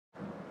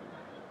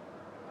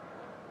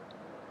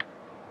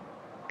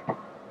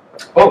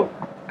Oh,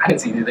 I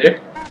didn't see you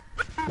there.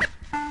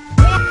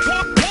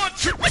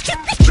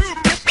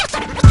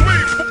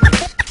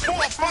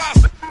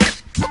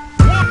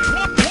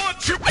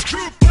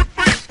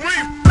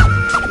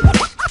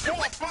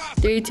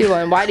 Three, two,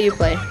 one. Why do you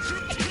play?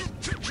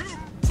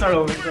 Start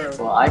over.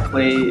 Well, I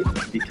play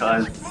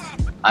because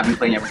I've been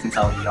playing ever since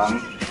I was young.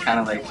 Kind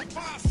of like,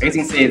 I guess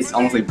you can say it's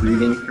almost like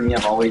breathing for me.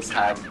 I've always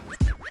had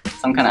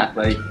some kind of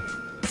athletic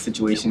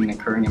situation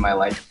occurring in my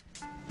life.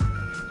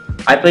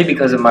 I play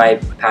because of my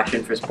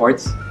passion for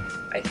sports.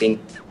 I think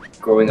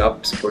growing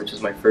up, sports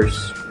was my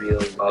first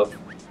real love,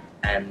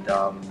 and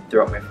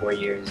throughout my 4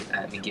 years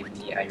at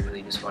McGivney, I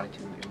really just wanted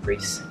to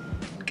embrace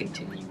and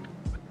continue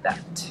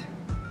that.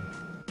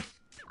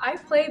 I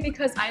play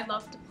because I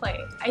love to play.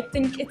 I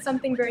think it's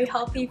something very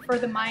healthy for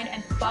the mind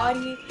and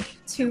body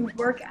to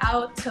work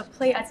out, to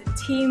play as a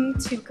team,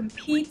 to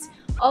compete.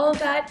 All of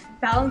that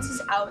balances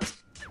out.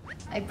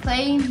 I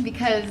play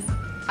because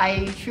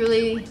I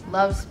truly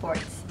love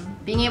sports.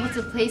 Being able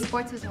to play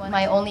sports was one of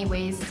my only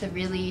ways to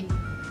really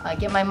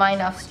get my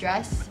mind off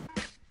stress.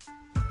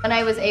 When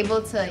I was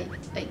able to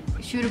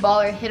shoot a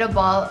ball or hit a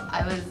ball,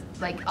 I was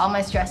like, all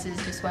my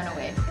stresses just went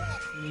away.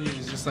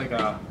 It's just like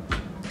a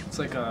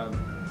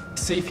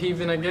safe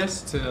haven, I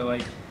guess,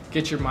 to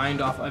get your mind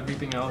off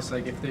everything else.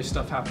 Like if there's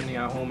stuff happening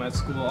at home, at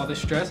school, all the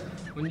stress.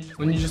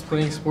 When you're just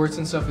playing sports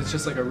and stuff, it's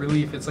just like a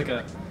relief. It's like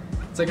a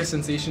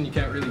sensation you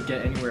can't really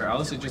get anywhere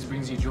else. It just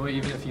brings you joy,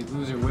 even if you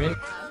lose or win.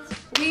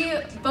 We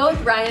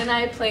both, Ryan and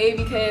I, play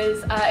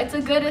because it's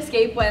a good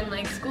escape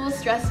when school's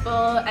stressful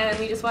and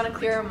we just want to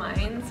clear our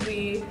minds.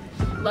 We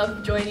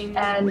love joining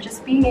and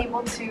just being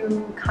able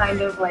to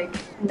kind of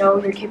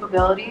know your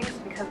capabilities,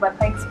 because by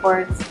playing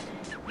sports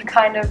you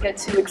kind of get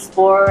to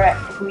explore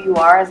who you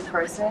are as a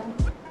person,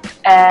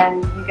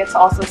 and you get to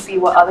also see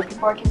what other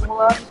people are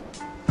capable of.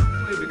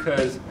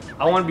 Because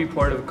I want to be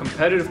part of a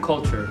competitive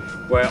culture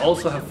where I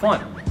also have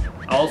fun.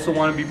 I also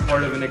want to be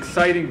part of an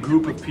exciting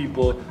group of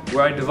people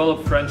where I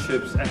develop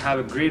friendships and have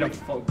a great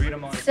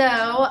amount. So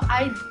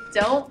I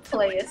don't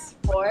play a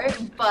sport,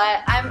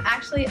 but I'm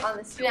actually on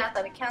the Student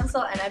Athletic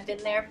Council and I've been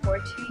there for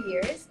 2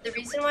 years. The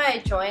reason why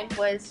I joined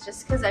was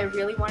just because I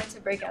really wanted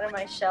to break out of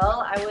my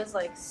shell. I was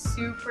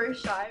super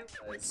shy.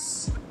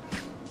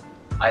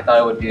 I thought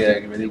it would be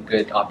a really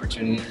good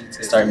opportunity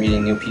to start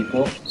meeting new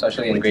people,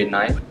 especially in grade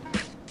 9.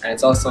 And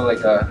it's also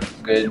a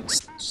good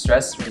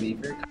stress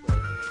reliever.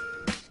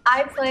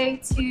 I play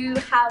to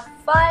have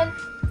fun,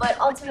 but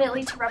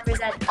ultimately to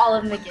represent all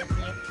of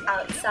McGivney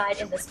outside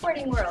in the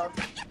sporting world.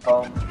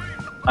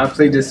 I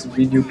play just to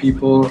meet new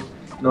people,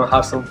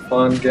 have some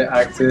fun, get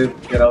active,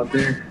 get out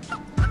there.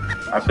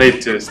 I play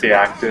to stay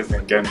active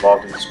and get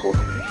involved in the school.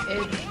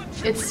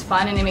 It's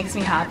fun and it makes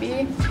me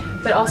happy,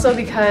 but also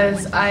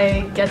because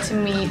I get to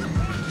meet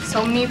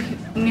so many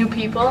new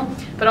people,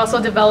 but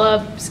also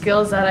develop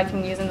skills that I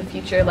can use in the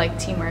future, like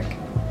teamwork.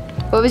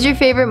 What was your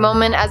favorite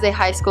moment as a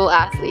high school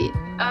athlete?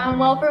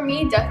 Well, for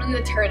me, definitely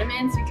the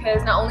tournaments,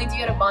 because not only do you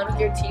get a bond with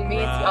your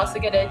teammates, you also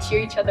get to cheer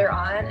each other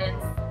on, and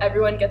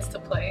everyone gets to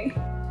play.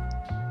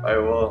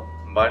 Alright, well,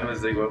 mine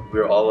was when we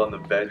were all on the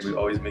bench. We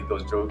always make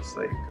those jokes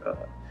get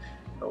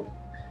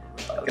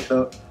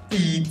the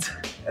eat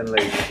and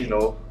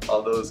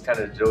all those kind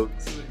of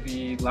jokes. It would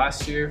be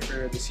last year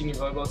for the senior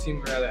volleyball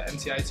team. We were at an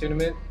MTI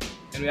tournament,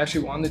 and we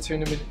actually won the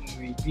tournament, and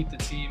we beat the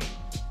team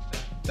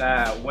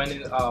that went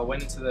into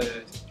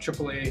the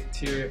AAA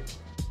Tier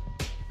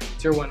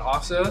 1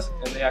 OFSAs,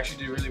 and they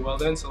actually did really well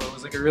then, so it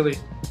was a really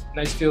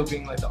nice feel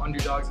being the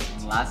underdogs.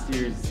 Last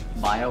year's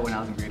bio when I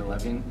was in grade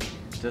 11,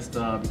 just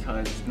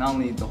because not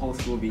only the whole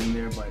school being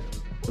there, but a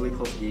really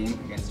close game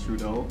against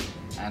Trudeau,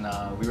 and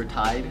we were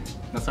tied.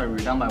 No, sorry, we were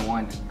down by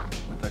 1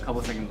 with a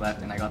couple seconds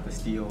left, and I got the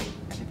steal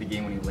and hit the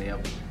game-winning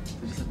layup.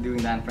 So just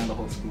doing that in front of the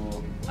whole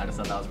school, I just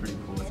thought that was pretty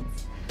cool.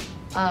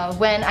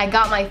 When I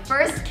got my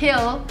first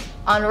kill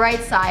on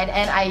right side,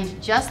 and I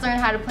just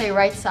learned how to play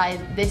right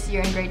side this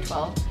year in grade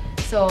 12.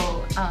 So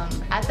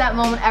at that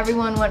moment,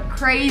 everyone went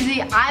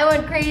crazy. I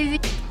went crazy.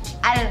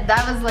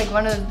 That was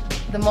one of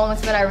the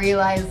moments when I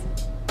realized,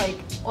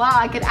 wow,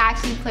 I could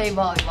actually play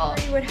volleyball.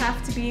 It would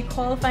have to be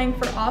qualifying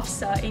for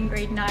OFSA in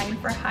grade 9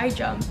 for high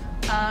jump.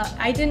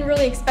 I didn't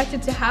really expect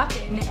it to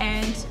happen,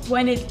 and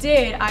when it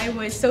did, I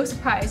was so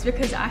surprised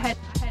because I had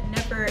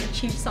never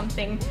achieved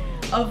something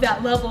of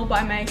that level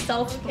by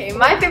myself. Okay,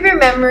 my favorite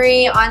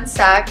memory on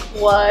SAC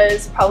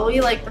was probably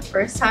the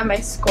first time I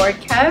scored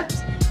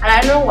kept. And I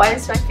don't know why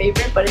it's my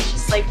favorite, but it's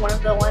just one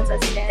of the ones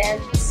that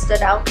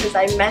stood out because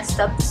I messed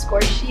up the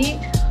score sheet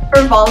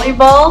for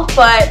volleyball,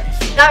 but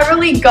that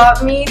really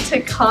got me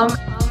to come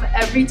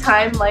every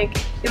time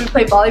we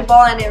play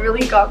volleyball, and it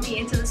really got me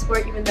into the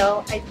sport even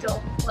though I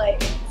don't play.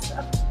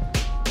 So.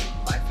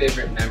 My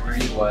favorite memory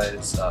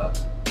was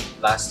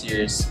last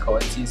year's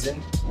co-ed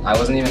season. I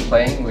wasn't even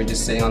playing, we were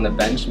just sitting on the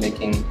bench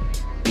making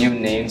new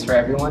names for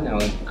everyone. I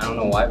don't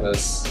know why, but it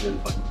was really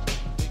fun.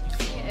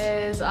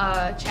 Is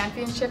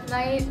championship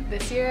night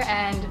this year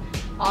and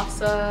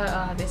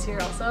OFSA this year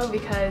also,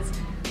 because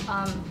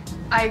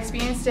I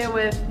experienced it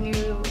with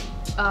new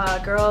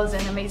girls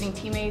and amazing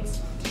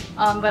teammates,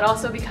 but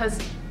also because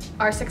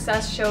Our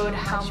success showed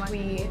how much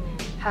we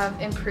have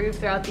improved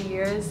throughout the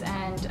years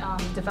and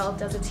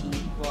developed as a team.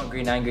 Well,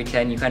 grade 9, grade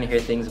 10, you kind of hear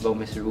things about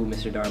Mr. Wu,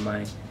 Mr.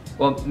 Darmai.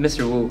 Well,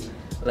 Mr. Wu,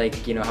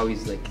 like, you know, how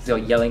he's like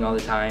yelling all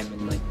the time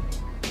and like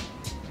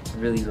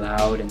really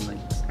loud and like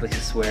likes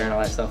to swear and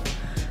all that stuff.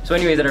 So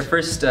anyways, at our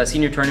first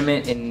senior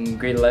tournament in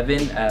grade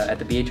 11, at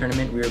the BA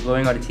tournament, we were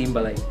blowing out a team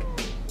by like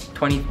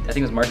 20, I think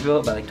it was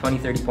Markville, by like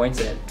 20-30 points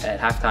at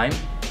halftime.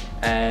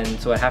 And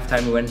so at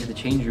halftime we went into the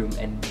change room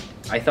and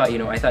I thought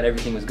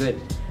everything was good.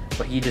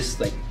 But he just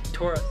like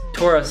tore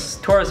us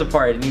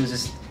apart, and he was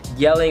just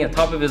yelling at the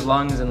top of his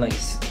lungs and like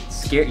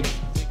scared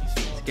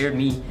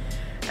me.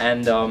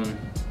 And I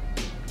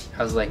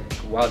was like,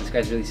 wow, this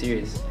guy's really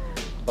serious.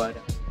 But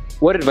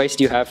what advice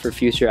do you have for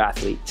future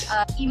athletes?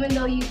 Even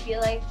though you feel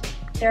like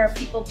there are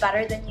people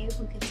better than you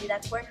who can do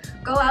that sport,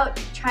 go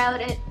out, try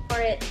out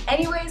for it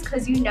anyways,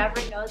 because you never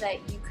know that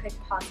you could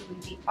possibly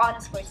be on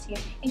a sports team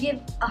and give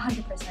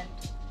 100%.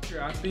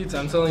 Your athletes,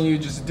 I'm telling you,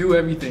 just do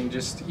everything.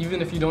 Just even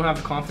if you don't have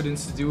the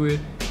confidence to do it,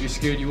 you're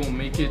scared you won't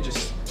make it,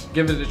 just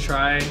give it a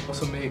try.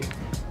 Also make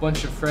a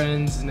bunch of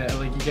friends and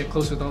like you get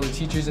close with all the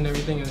teachers and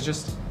everything. It's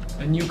just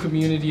a new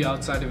community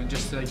outside of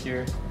just like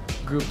your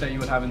group that you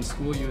would have in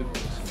school.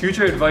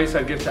 Future advice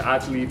I'd give to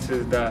athletes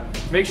is that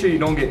make sure you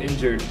don't get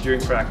injured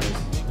during practice.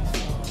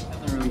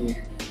 It doesn't really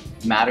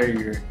matter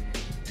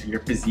your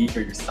physique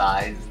or your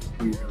size,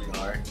 who you really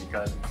are,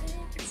 because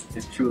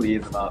it truly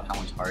is about how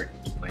much heart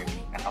you play with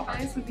and how hard.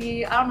 Advice would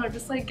be, I don't know,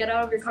 just like get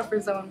out of your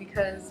comfort zone,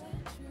 because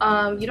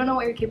you don't know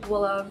what you're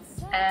capable of,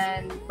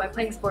 and by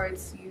playing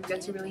sports you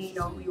get to really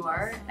know who you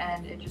are,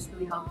 and it just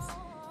really helps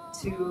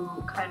to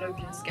kind of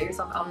just get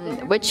yourself out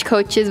there. Which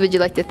coaches would you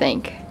like to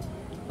thank?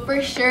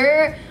 For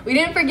sure, we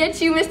didn't forget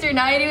you, Mr.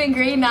 Naidu in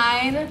grade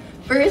 9.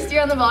 First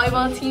year on the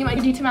volleyball team,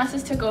 D2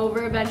 Masters took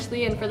over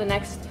eventually, and for the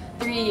next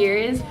 3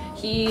 years,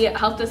 he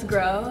helped us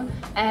grow.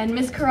 And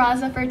Miss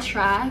Karaza for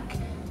track.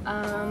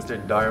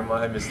 Mr.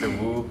 Dharma, Mr.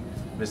 Wu,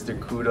 Mr.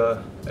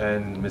 Kuda,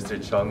 and Mr.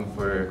 Chung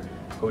for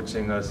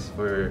coaching us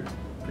for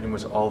pretty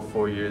much all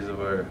 4 years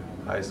of our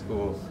high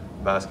school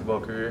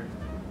basketball career.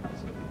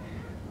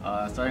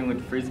 Starting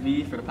with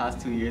Frisbee for the past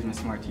 2 years,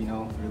 Mr.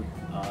 Martino.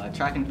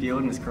 Track and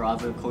field, Ms.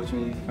 Carrazzo coached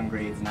me from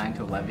grades 9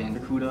 to 11.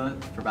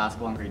 Kuda for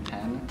basketball in grade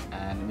 10.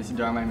 And Mr.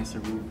 Dharma and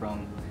Mr. Wu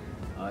from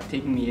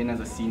taking me in as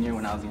a senior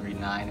when I was in grade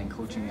 9 and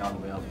coaching me all the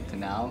way up to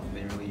now.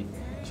 They really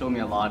showed me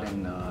a lot.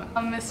 And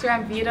Mr.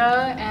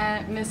 Ambita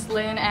and Miss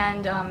Lin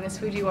and Miss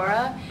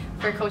Fujiwara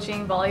for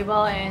coaching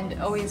volleyball and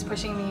always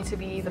pushing me to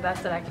be the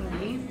best that I can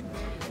be.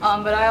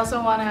 But I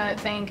also want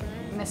to thank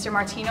Mr.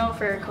 Martino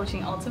for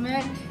coaching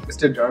Ultimate.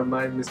 Mr.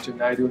 Dharma, Mr.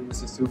 Naidu, and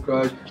Mr.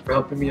 Sukraj for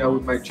helping me out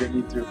with my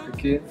journey through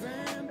cricket.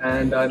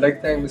 And I'd like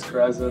to thank Ms.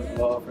 Carrazza as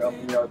well for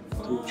helping me out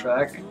through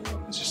track.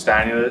 Mr.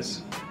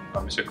 Stanulis,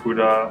 Mr.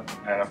 Kuda,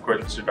 and of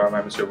course Mr.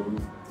 Dharma and Mr. Wu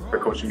for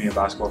coaching me in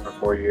basketball for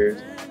 4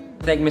 years.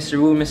 Thank Mr.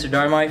 Wu and Mr.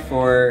 Dharma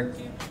for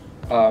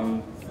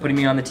putting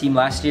me on the team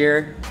last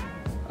year.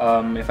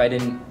 If I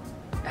didn't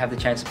have the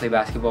chance to play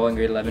basketball in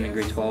grade 11 and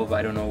grade 12,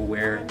 I don't know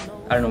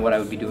what I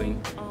would be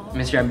doing.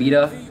 Mr.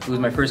 Ambita, who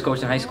was my first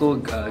coach in high school,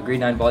 grade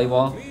 9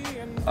 volleyball.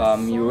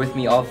 You were with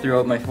me all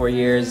throughout my 4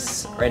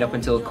 years, right up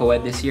until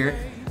co-ed this year.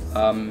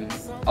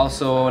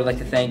 Also, I'd like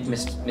to thank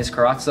Ms.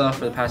 Karatza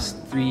for the past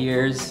 3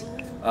 years,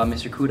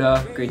 Mr.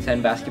 Kuda, grade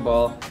 10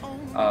 basketball,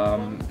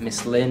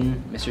 Ms.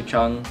 Lin, Mr.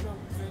 Chung,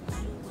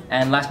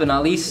 and last but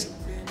not least,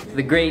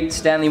 the great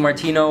Stanley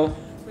Martino.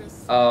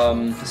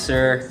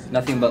 Sir,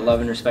 nothing but love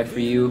and respect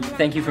for you.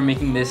 Thank you for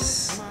making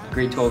this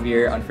grade 12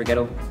 year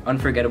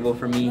unforgettable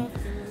for me.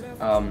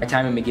 My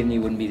time at McGivney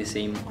wouldn't be the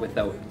same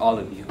without all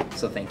of you,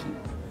 so thank you.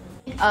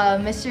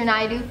 Mr.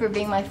 Naidu for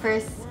being my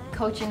first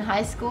coach in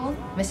high school.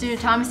 Mr.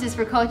 Thomas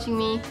for coaching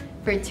me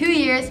for 2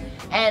 years.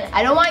 And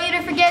I don't want you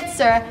to forget,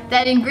 sir,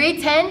 that in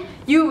grade 10,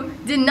 you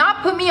did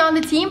not put me on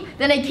the team.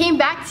 Then I came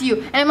back to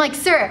you, and I'm like,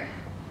 sir,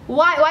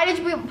 why did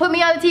you put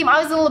me on the team?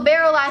 I was a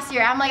libero last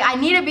year. I'm like, I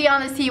need to be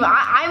on this team.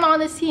 I'm on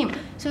this team.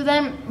 So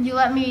then you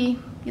let me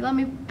be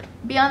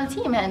on the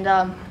team,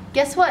 and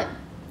guess what?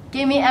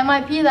 Gave me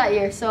MIP that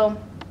year. So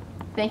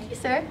thank you,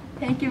 sir.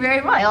 Thank you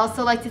very much. I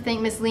also like to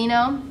thank Miss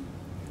Lino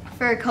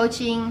for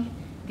coaching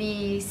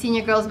the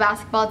senior girls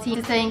basketball team.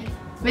 To thank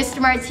Mr.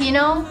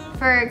 Martino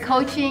for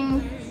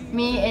coaching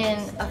me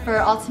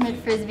for Ultimate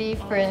Frisbee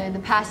for the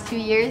past 2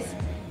 years.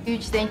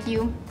 Huge thank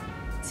you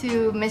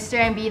to Mr.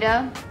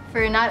 Ambita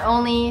for not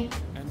only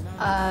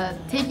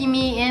taking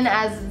me in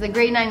as the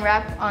grade 9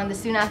 rep on the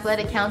Student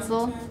Athletic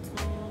Council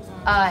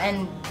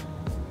and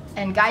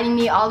guiding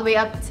me all the way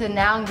up to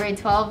now in grade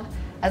 12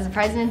 as the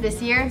president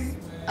this year,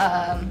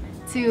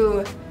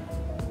 to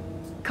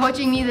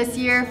coaching me this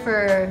year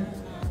for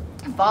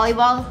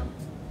volleyball.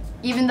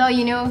 Even though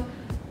you knew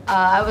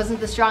I wasn't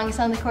the strongest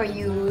on the court,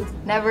 you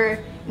never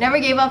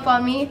gave up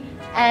on me.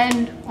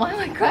 And why am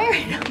I crying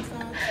right now?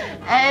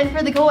 And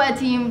for the co-ed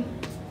team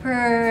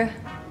for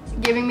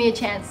giving me a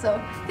chance. So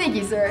thank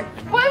you, sir.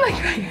 Why am I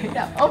crying right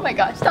now? Oh my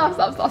gosh, stop.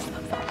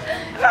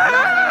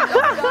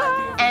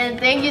 And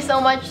thank you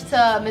so much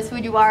to Ms.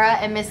 Fujiwara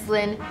and Ms.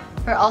 Lin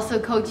for also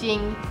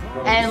coaching.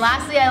 And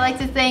lastly, I'd like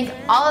to thank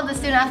all of the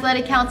Student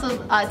Athletic Council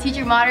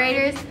teacher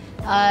moderators,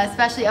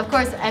 especially, of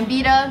course,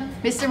 Ambita,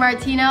 Mr.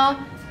 Martino,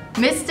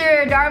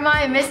 Mr. Dharma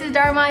and Mrs.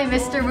 Dharma, and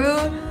Mr.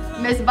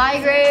 Wu, Ms.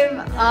 Bygrave.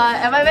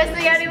 Am I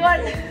missing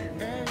anyone?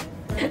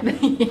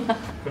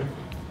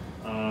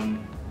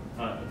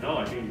 No,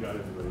 I think you got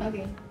everybody.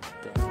 Okay.